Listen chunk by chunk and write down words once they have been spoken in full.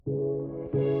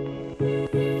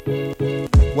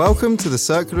Welcome to the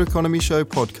Circular Economy Show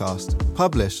podcast,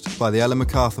 published by the Ellen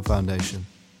MacArthur Foundation.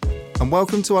 And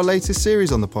welcome to our latest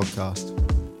series on the podcast.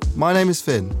 My name is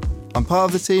Finn. I'm part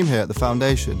of the team here at the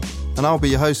Foundation, and I'll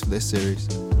be your host for this series.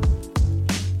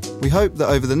 We hope that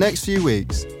over the next few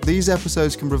weeks, these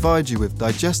episodes can provide you with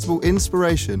digestible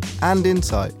inspiration and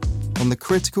insight on the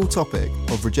critical topic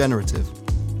of regenerative.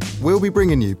 We'll be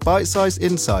bringing you bite-sized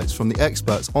insights from the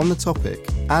experts on the topic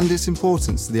and its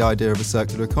importance to the idea of a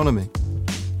circular economy.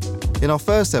 In our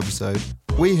first episode,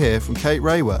 we hear from Kate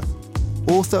Raworth,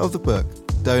 author of the book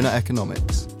Donut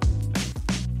Economics.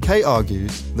 Kate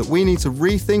argues that we need to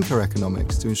rethink our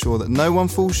economics to ensure that no one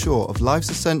falls short of life's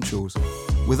essentials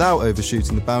without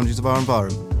overshooting the boundaries of our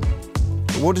environment.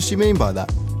 But what does she mean by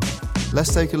that?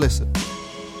 Let's take a listen.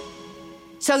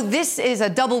 So this is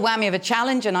a double whammy of a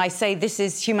challenge, and I say this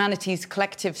is humanity's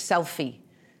collective selfie.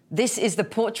 This is the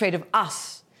portrait of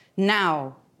us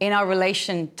now in our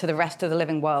relation to the rest of the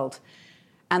living world.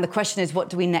 And the question is, what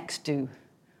do we next do?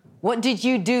 What did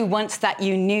you do once that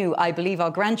you knew? I believe our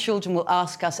grandchildren will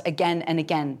ask us again and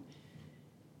again.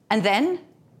 And then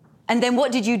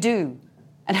what did you do?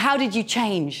 And how did you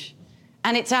change?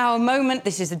 And it's our moment.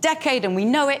 This is a decade, and we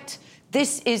know it.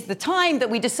 This is the time that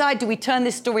we decide, do we turn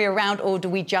this story around or do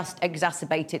we just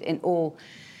exacerbate it in all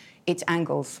its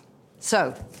angles?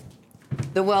 So,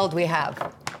 the world we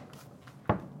have.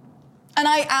 And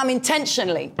I am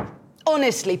intentionally,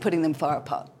 honestly putting them far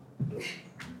apart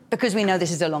because we know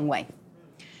this is a long way.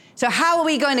 So how are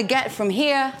we going to get from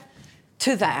here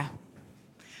to there?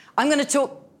 I'm going to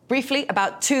talk briefly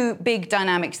about two big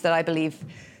dynamics that I believe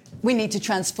we need to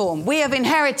transform. We have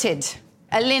inherited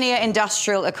a linear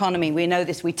industrial economy. We know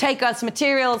this. We take our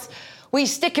materials, we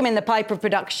stick them in the pipe of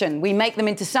production. We make them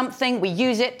into something, we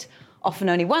use it, often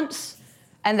only once,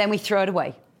 and then we throw it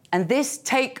away. And this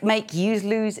take, make, use,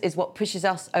 lose is what pushes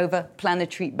us over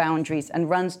planetary boundaries and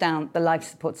runs down the life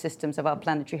support systems of our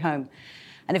planetary home.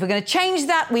 And if we're going to change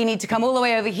that, we need to come all the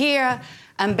way over here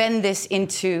and bend this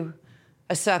into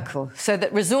a circle so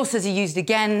that resources are used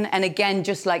again and again,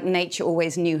 just like nature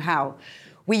always knew how.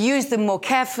 We use them more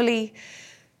carefully,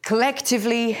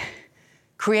 collectively,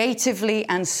 creatively,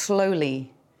 and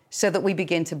slowly so that we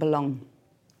begin to belong.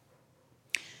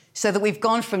 So that we've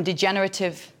gone from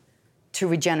degenerative to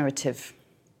regenerative.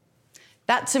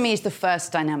 That, to me, is the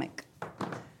first dynamic.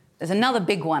 There's another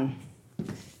big one,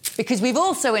 because we've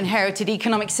also inherited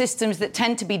economic systems that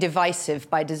tend to be divisive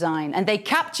by design, and they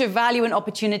capture value and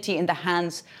opportunity in the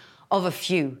hands of a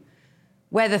few,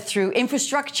 whether through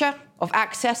infrastructure of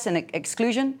access and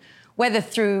exclusion, whether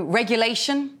through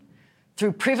regulation,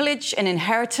 through privilege and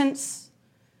inheritance.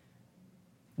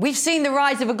 We've seen the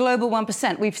rise of a global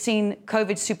 1%. We've seen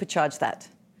COVID supercharge that.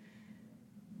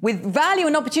 With value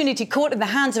and opportunity caught in the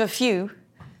hands of a few,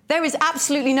 there is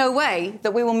absolutely no way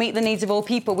that we will meet the needs of all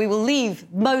people. We will leave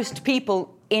most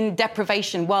people in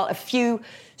deprivation while a few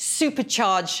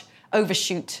supercharge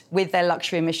overshoot with their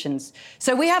luxury emissions.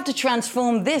 So we have to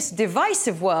transform this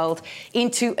divisive world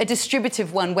into a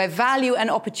distributive one where value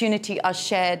and opportunity are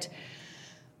shared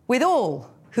with all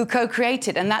who co-create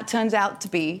it, and that turns out to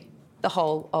be the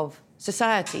whole of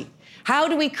society. How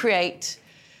do we create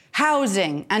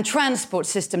housing and transport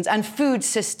systems and food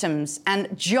systems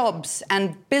and jobs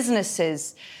and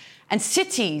businesses and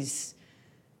cities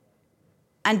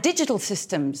and digital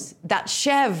systems that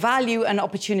share value and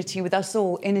opportunity with us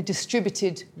all in a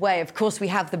distributed way? Of course, we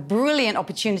have the brilliant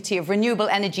opportunity of renewable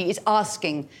energy is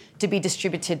asking to be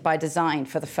distributed by design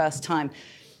for the first time.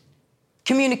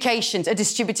 Communications, a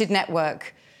distributed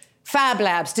network. Fab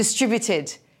labs,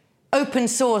 distributed. Open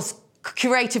source,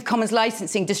 Creative Commons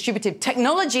licensing, distributed.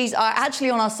 Technologies are actually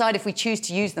on our side if we choose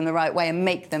to use them the right way and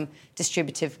make them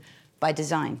distributive by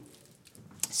design.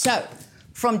 So,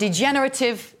 from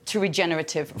degenerative to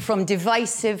regenerative, from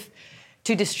divisive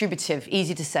to distributive,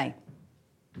 easy to say.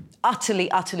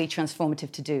 Utterly, utterly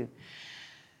transformative to do.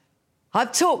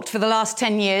 I've talked for the last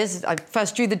 10 years, I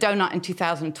first drew the donut in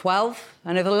 2012,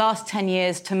 and over the last 10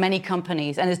 years to many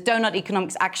companies, and as Donut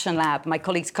Economics Action Lab, my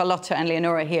colleagues Carlotta and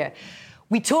Leonora here,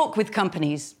 we talk with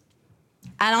companies,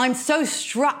 and I'm so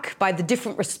struck by the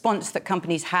different response that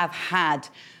companies have had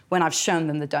when I've shown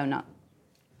them the donut.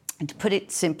 And to put it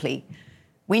simply,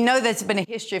 we know there's been a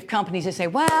history of companies that say,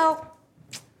 well,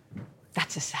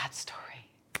 that's a sad story.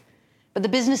 But the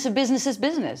business of business is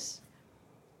business.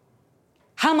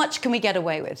 How much can we get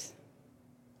away with?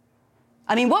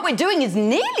 I mean, what we're doing is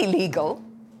nearly legal,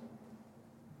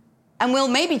 and will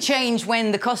maybe change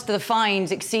when the cost of the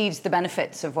fines exceeds the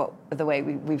benefits of the way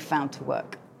we've found to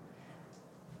work.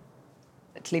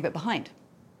 Let's leave it behind.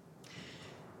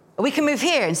 We can move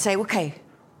here and say, okay,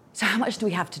 so how much do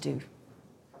we have to do?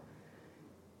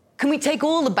 Can we take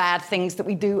all the bad things that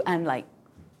we do and, like,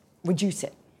 reduce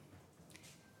it?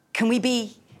 Can we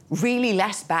be really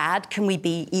less bad? Can we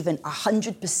be even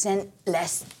 100%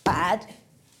 less bad?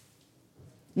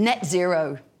 Net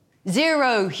zero.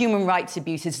 Zero human rights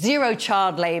abuses, zero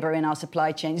child labor in our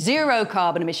supply chain, zero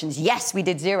carbon emissions. Yes, we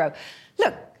did zero.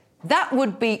 Look, that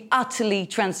would be utterly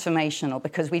transformational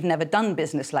because we've never done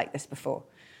business like this before.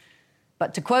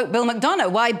 But to quote Bill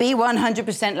McDonough, why be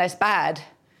 100% less bad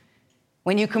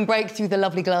when you can break through the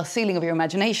lovely glass ceiling of your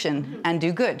imagination and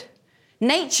do good?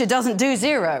 Nature doesn't do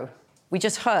zero. We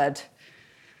just heard,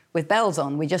 with bells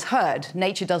on, we just heard,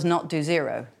 nature does not do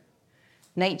zero.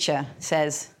 Nature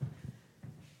says,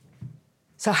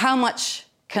 so how much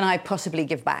can I possibly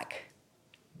give back?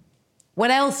 What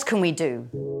else can we do?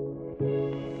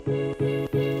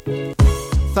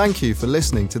 Thank you for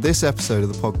listening to this episode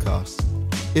of the podcast.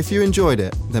 If you enjoyed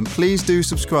it, then please do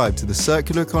subscribe to the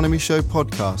Circular Economy Show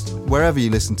podcast wherever you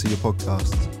listen to your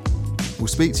podcasts. We'll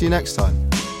speak to you next time.